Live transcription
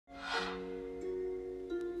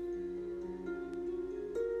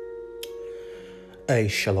Hey,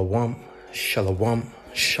 shalom, shalom,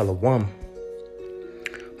 shalom.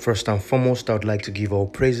 First and foremost, I would like to give all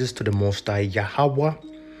praises to the Most High Yahweh,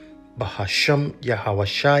 Bahasham Yahweh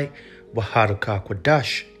Shai, Baharaka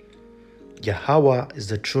Kwadash. Yahweh is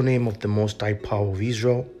the true name of the Most High Power of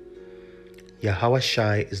Israel. Yahweh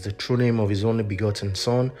Shai is the true name of His only begotten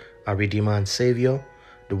Son, our Redeemer and Savior,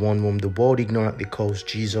 the one whom the world ignorantly calls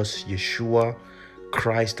Jesus, Yeshua,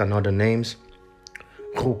 Christ, and other names.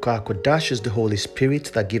 Ruach Kodash is the Holy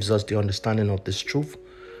Spirit that gives us the understanding of this truth,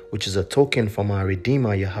 which is a token from our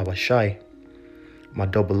Redeemer, Yahweh Shai. My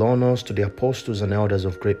double honors to the apostles and elders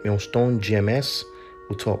of Great Millstone, GMS,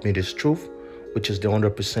 who taught me this truth, which is the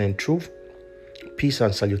 100% truth. Peace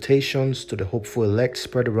and salutations to the hopeful elect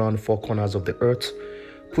spread around the four corners of the earth,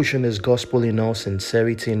 pushing this gospel in all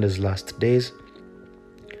sincerity in these last days.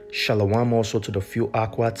 Shalom also to the few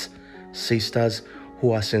Akwats, sisters,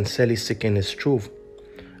 who are sincerely seeking His truth.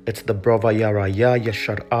 It's the brother Yaraya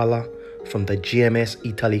Yashar Allah from the GMS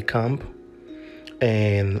Italy camp.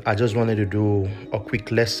 And I just wanted to do a quick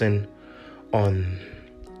lesson on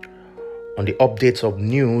the updates of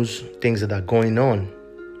news, things that are going on,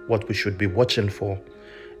 what we should be watching for.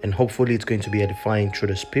 And hopefully it's going to be edifying through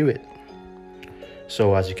the Spirit.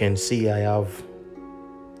 So as you can see, I have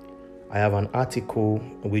an article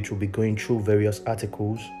which will be going through various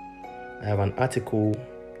articles. I have an article,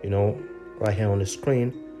 right here on the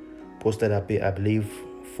screen, posted up, I believe,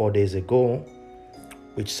 4 days ago,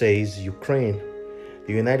 which says Ukraine.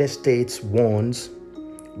 The United States warns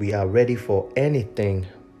we are ready for anything.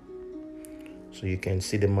 So you can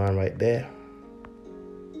see the man right there.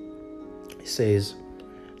 It says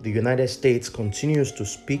the United States continues to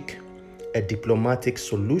seek a diplomatic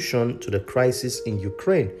solution to the crisis in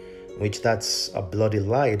Ukraine, which that's a bloody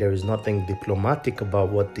lie. There is nothing diplomatic about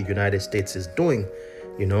what the United States is doing,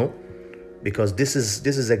 because this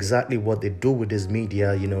is exactly what they do with this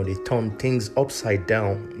media. They turn things upside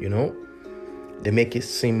down. They make it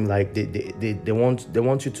seem like they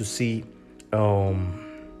want you to see.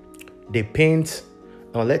 They paint.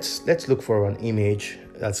 Now let's look for an image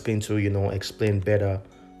that's going to explain better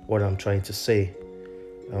what I'm trying to say.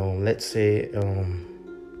 Let's say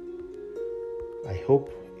I hope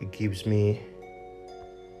it gives me.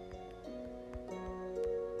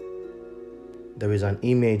 There is an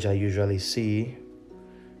image I usually see,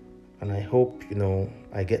 and I hope,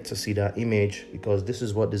 I get to see that image, because this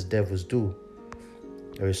is what these devils do.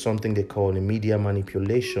 There is something they call the media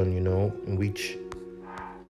manipulation, in which